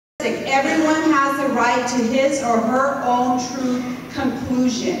Everyone has the right to his or her own true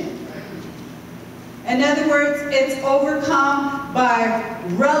conclusion. In other words, it's overcome by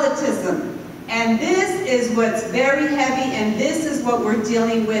relativism. And this is what's very heavy, and this is what we're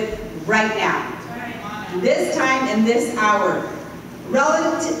dealing with right now. This time and this hour.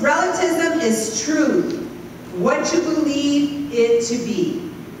 Relativism is truth, what you believe it to be.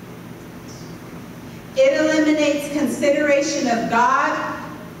 It eliminates consideration of God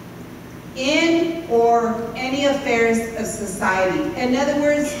in or any affairs of society. In other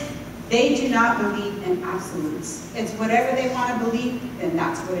words, they do not believe in absolutes. It's whatever they want to believe, then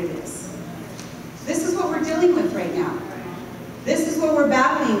that's what it is. This is what we're dealing with right now. This is what we're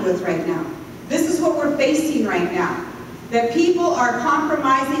battling with right now. This is what we're facing right now. That people are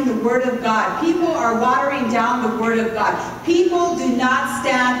compromising the Word of God. People are watering down the Word of God. People do not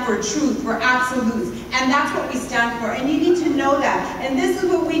stand for truth, for absolutes. And that's what we stand for. And you need to know that. And this is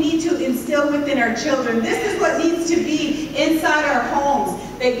what we need to instill within our children. This is what needs to be inside our homes.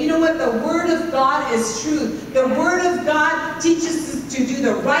 That, you know what, the Word of God is truth. The Word of God teaches us to do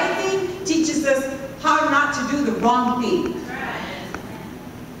the right thing, teaches us how not to do the wrong thing.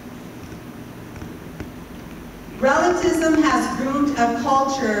 Relativism has groomed a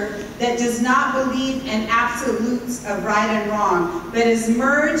culture that does not believe in absolutes of right and wrong, but is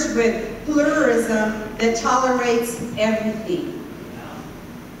merged with pluralism that tolerates everything.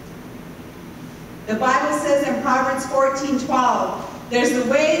 The Bible says in Proverbs 14:12, there's a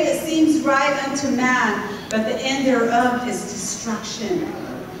way that seems right unto man, but the end thereof is destruction.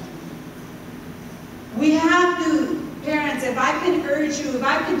 We have to, parents, if I can urge you, if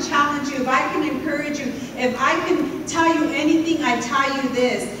I can challenge you, if I can encourage you, if I can tell you anything, I tell you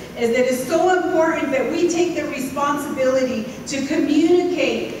this, is that it's so important that we take the responsibility to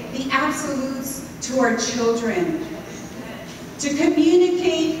communicate the absolutes to our children. To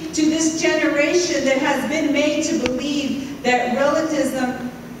communicate to this generation that has been made to believe that relativism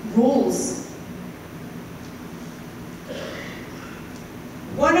rules.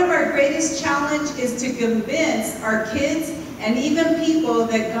 One of our greatest challenges is to convince our kids and even people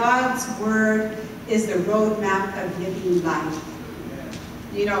that God's Word is the roadmap of living life.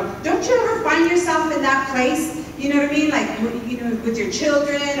 You know, don't you ever find yourself in that place? You know what I mean? Like, you know, with your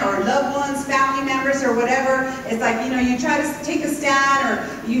children or loved ones, family members or whatever. It's like, you know, you try to take a stand or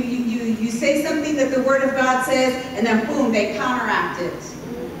you say something that the Word of God says, and then boom, they counteract it.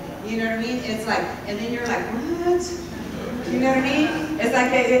 You know what I mean? It's like, and then you're like, what? You know what I mean?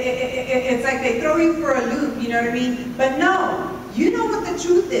 It's like they throw you for a loop, you know what I mean? But no, you know what the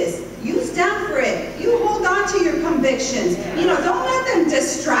truth is. You stand for it. You hold on to your convictions. You know, don't let them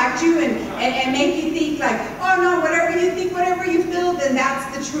distract you and make you think like, oh no, whatever you think, whatever you feel, then that's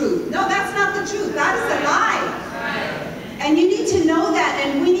the truth. No, that's not the truth. That is a lie. And you need to know that,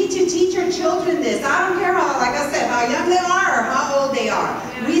 and we need to teach our children this. I don't care how, like I said, how young they are or how old they are.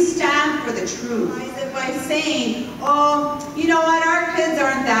 We stand for the truth. By saying, oh, you know what, our kids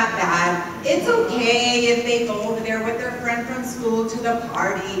aren't that bad. It's okay if they go over there with their friend from school to the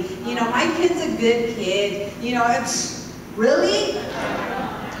party. You know, my kid's a good kid. You know, it's really?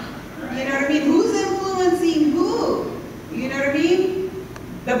 You know what I mean? Who's influencing who? You know what I mean?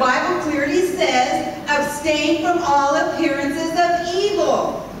 The Bible clearly says, abstain from all appearances of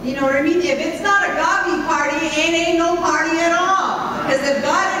evil. You know what I mean? If it's not a godly party, it ain't no party at all. Because if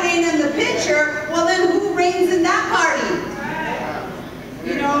God ain't in the picture, well then who reigns in that party?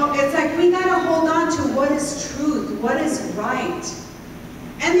 You know, it's like we gotta hold on to what is truth, what is right.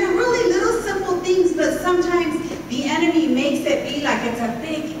 And they're really little simple things, but sometimes the enemy makes it be like it's a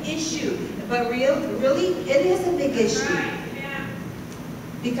big issue. But really, it is a big issue.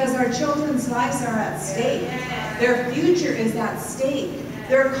 Because our children's lives are at stake. Their future is at stake.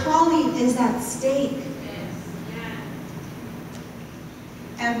 Their calling is at stake.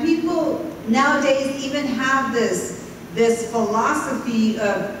 And people nowadays even have this philosophy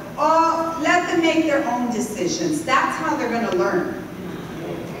of, oh, let them make their own decisions. That's how they're going to learn.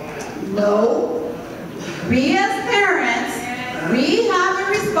 No. We as parents, we have the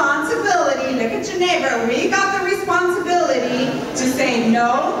responsibility, look at your neighbor, we got the responsibility to say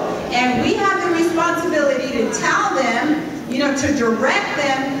no, and we have the responsibility to tell them, you know, to direct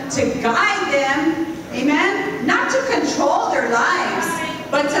them, to guide them, amen? Not to control their lives,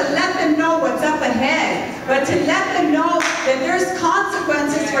 but to let them know what's up ahead, but to let them know that there's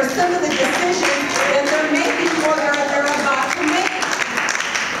consequences for some of the decisions that they're making or they're about to make.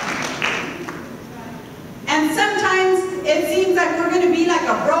 And sometimes it seems like we're going to be like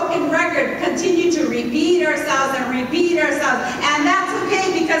a broken record, continue to repeat ourselves and repeat ourselves, and that's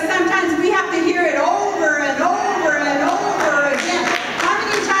okay because sometimes we have to hear it over and over and over again. How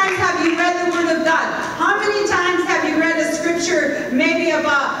many times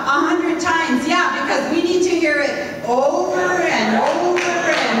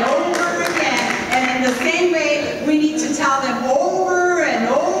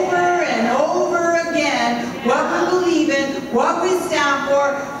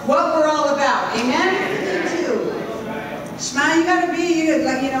what we're all about. Amen? Me too. Shema, you gotta be,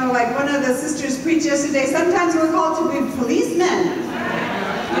 like, you know, like one of the sisters preached yesterday, sometimes we're called to be policemen.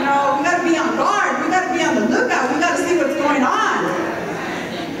 You know, we gotta be on guard, we gotta be on the lookout, we gotta see what's going on.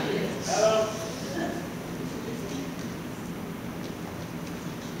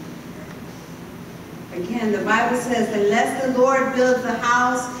 Again, the Bible says, unless the Lord builds the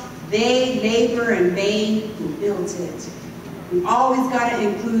house, they labor in vain who built it. We always got to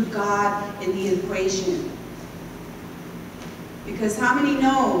include God in the equation. Because how many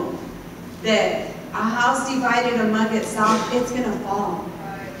know that a house divided among itself, it's going to fall?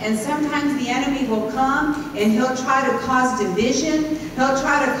 And sometimes the enemy will come and he'll try to cause division. He'll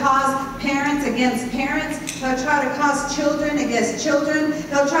try to cause parents against parents. He'll try to cause children against children.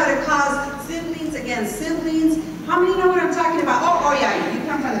 He'll try to cause siblings against siblings. How many know what I'm talking about? Oh yeah, you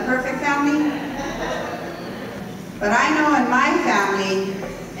come from the perfect family. But I know in my family,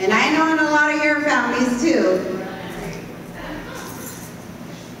 and I know in a lot of your families too,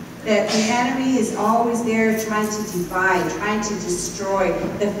 that the enemy is always there trying to divide, trying to destroy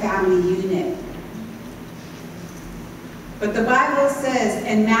the family unit. But the Bible says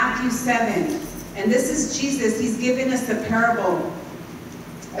in Matthew 7, and this is Jesus, he's given us the parable.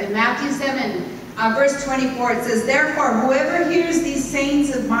 In Matthew 7, verse 24, it says, therefore, whoever hears these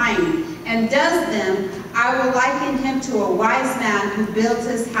sayings of mine and does them, I will liken him to a wise man who builds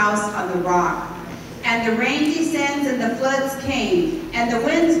his house on the rock. And the rain descends, and the floods came, and the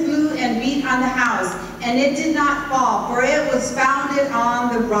winds blew and beat on the house, and it did not fall, for it was founded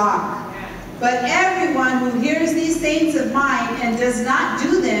on the rock. But everyone who hears these sayings of mine and does not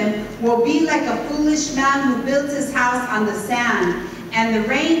do them will be like a foolish man who built his house on the sand. And the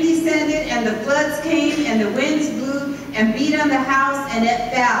rain descended, and the floods came, and the winds blew and beat on the house, and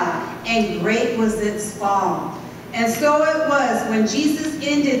it fell, and great was its fall. And so it was, when Jesus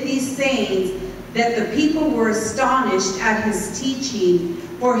ended these sayings, that the people were astonished at his teaching,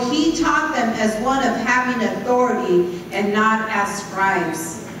 for he taught them as one of having authority and not as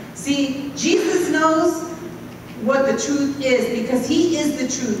scribes. See, Jesus knows what the truth is because he is the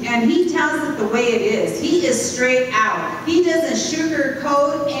truth, and he tells it the way it is. He is straight out. He doesn't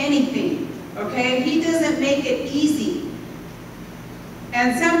sugarcoat anything, okay? He doesn't make it easy.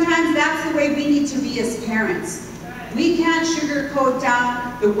 And sometimes that's the way we need to be as parents. We can't sugarcoat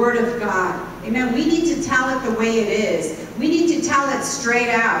down the Word of God. Amen. We need to tell it the way it is. We need to tell it straight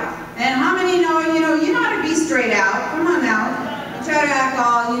out. And how many know, you know how to be straight out? Come on now. You try to act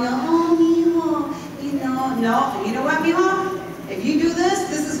all, oh, mijo, no. You know what, mijo? If you do this,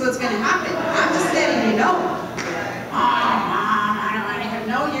 this is what's going to happen. I'm just letting you know. Oh, Mom, I don't want to hear.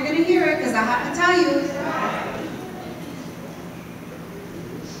 No, you're going to hear it because I have to tell you.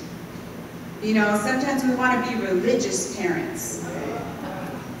 Sometimes we want to be religious parents.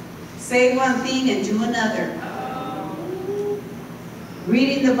 Say one thing and do another.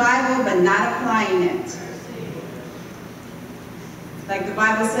 Reading the Bible but not applying it. Like the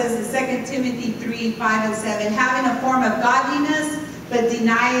Bible says in 2 Timothy 3, 5 and 7, having a form of godliness but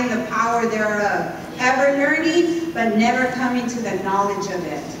denying the power thereof. Ever learning but never coming to the knowledge of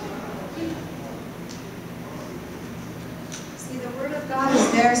it. God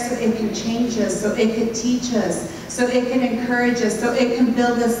is there so it can change us, so it can teach us, so it can encourage us, so it can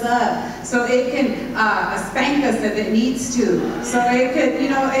build us up, so it can spank us if it needs to, so it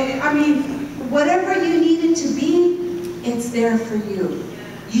could, whatever you need it to be, it's there for you.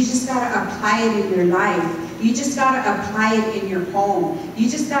 You just got to apply it in your life. You just got to apply it in your home. You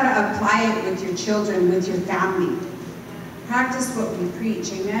just got to apply it with your children, with your family. Practice what we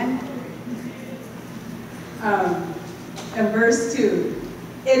preach, amen? And verse 2,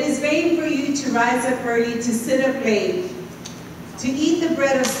 it is vain for you to rise up early, to sit up late, to eat the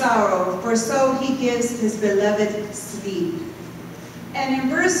bread of sorrow, for so he gives his beloved sleep. And in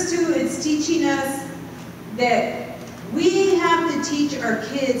verse 2, it's teaching us that we have to teach our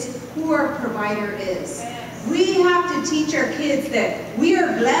kids who our provider is. We have to teach our kids that we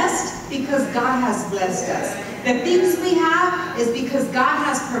are blessed because God has blessed us. The things we have is because God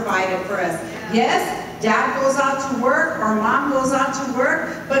has provided for us. Yes, Dad goes out to work or Mom goes out to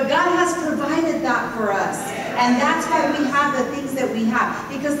work, but God has provided that for us. And that's why we have the things that we have.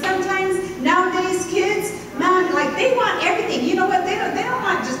 Because sometimes, nowadays, kids, man, like they want everything. You know what? They don't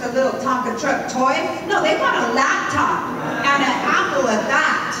want just a little Tonka truck toy. No, they want a laptop and an Apple at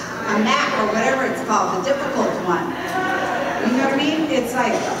that. A Mac or whatever it's called, the difficult one. You know what I mean? It's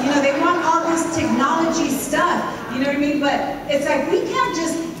like, they want all this technology stuff. You know what I mean? But it's like we can't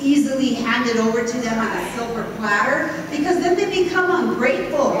just easily hand it over to them on a silver platter because then they become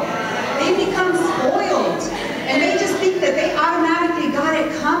ungrateful. They become spoiled. And they just think that they automatically got it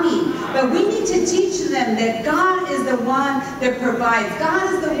coming. them that God is the one that provides.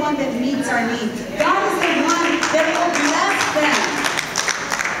 God is the one that meets our needs. God is the one that will bless them.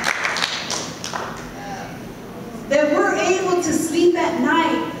 That we're able to sleep at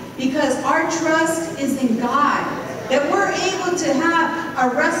night because our trust is in God. That we're able to have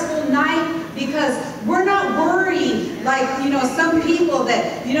a restful night because we're not worried like, some people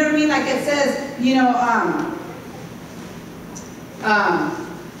that, you know what I mean? Like it says,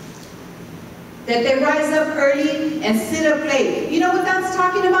 that they rise up early and sit up late. You know what that's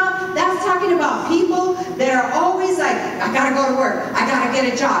talking about? That's talking about people that are always like, I gotta go to work, I gotta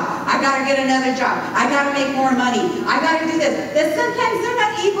get a job, I gotta get another job, I gotta make more money, I gotta do this. That sometimes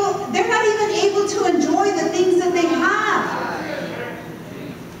they're not even able to enjoy the things that they have.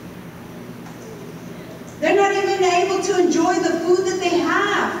 They're not even able to enjoy the food that they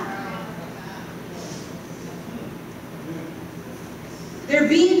have. They're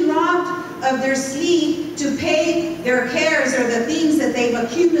being robbed of their sleep to pay their cares or the things that they've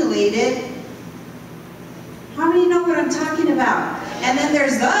accumulated. How many know what I'm talking about? And then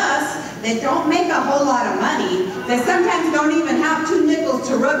there's us that don't make a whole lot of money, that sometimes don't even have 2 nickels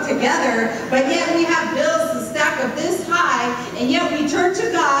to rub together, but yet we have bills to stack up this high, and yet we turn to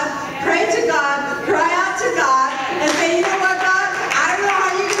God, pray to God, cry out to God, and say, you know what, God, I don't know how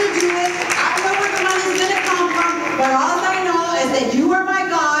you're going to do it, I don't know where the money's going to come from, but all I know is that you are my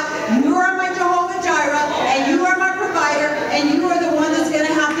God, you are my Jehovah Jireh, and you are my provider, and you are the one that's going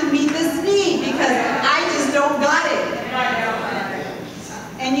to have to meet this need, because I just don't got it.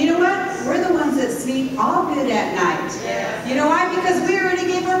 And you know what? We're the ones that sleep all good at night. You know why? Because we already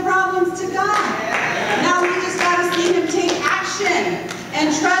gave our problems to God. Now we just got to see Him take action.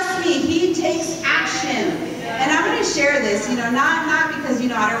 And trust me, He takes action. And I'm going to share this, not because, I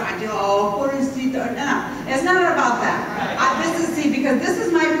don't want to do, no. It's not about that. Because this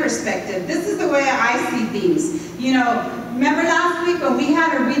is my perspective. This is the way I see things. Remember last week when we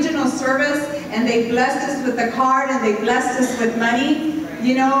had a regional service and they blessed us with the card and they blessed us with money?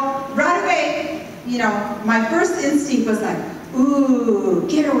 Right away, my first instinct was like, ooh,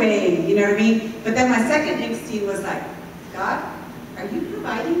 get away, you know what I mean? But then my second instinct was like, God, are you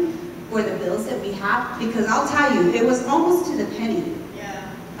providing for the bills that we have? Because I'll tell you, it was almost to the penny.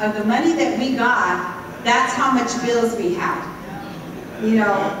 Of the money that we got, that's how much bills we had.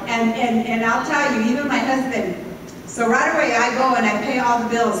 And I'll tell you, even my husband, so right away I go and I pay all the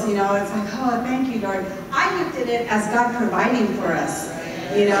bills, it's like, oh, thank you, Lord. I looked at it as God providing for us,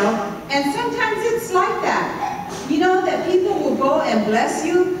 And sometimes it's like that, that people will go and bless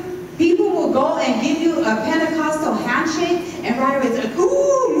you. People will go and give you a Pentecostal handshake, and right away it's like,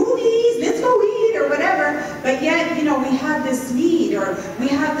 ooh, movies, let's go eat, or whatever. But yet, we have this need, or we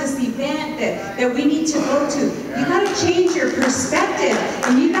have this event that we need to go to. You got to change your perspective,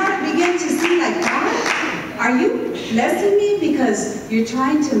 and you got to begin to see, like, God, are you blessing me because you're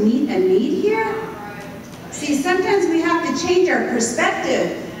trying to meet a need here? See, sometimes we have to change our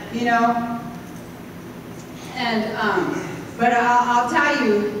perspective, And, but I'll tell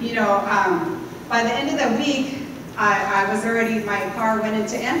you, by the end of the week, my car went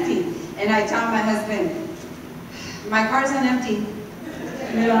into empty. And I tell my husband, my car's on empty.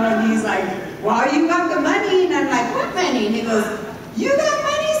 And he's like, well, you got the money. And I'm like, what money? And he goes, you got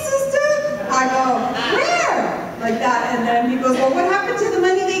money, sister? I go, where? Like that. And then he goes, well, what happened to the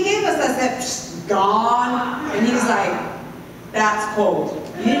money they gave us? I said, psh, gone. And he's like, that's cold.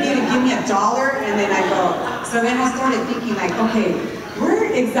 You didn't even give me $1. And then I go, so then I started thinking like, okay,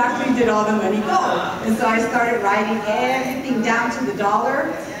 where exactly did all the money go? And so I started writing everything down to the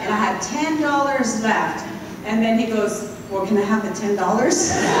dollar, and I had $10 left. And then he goes, well, can I have the $10?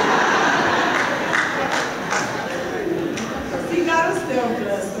 See, God will still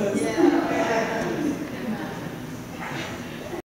bless us.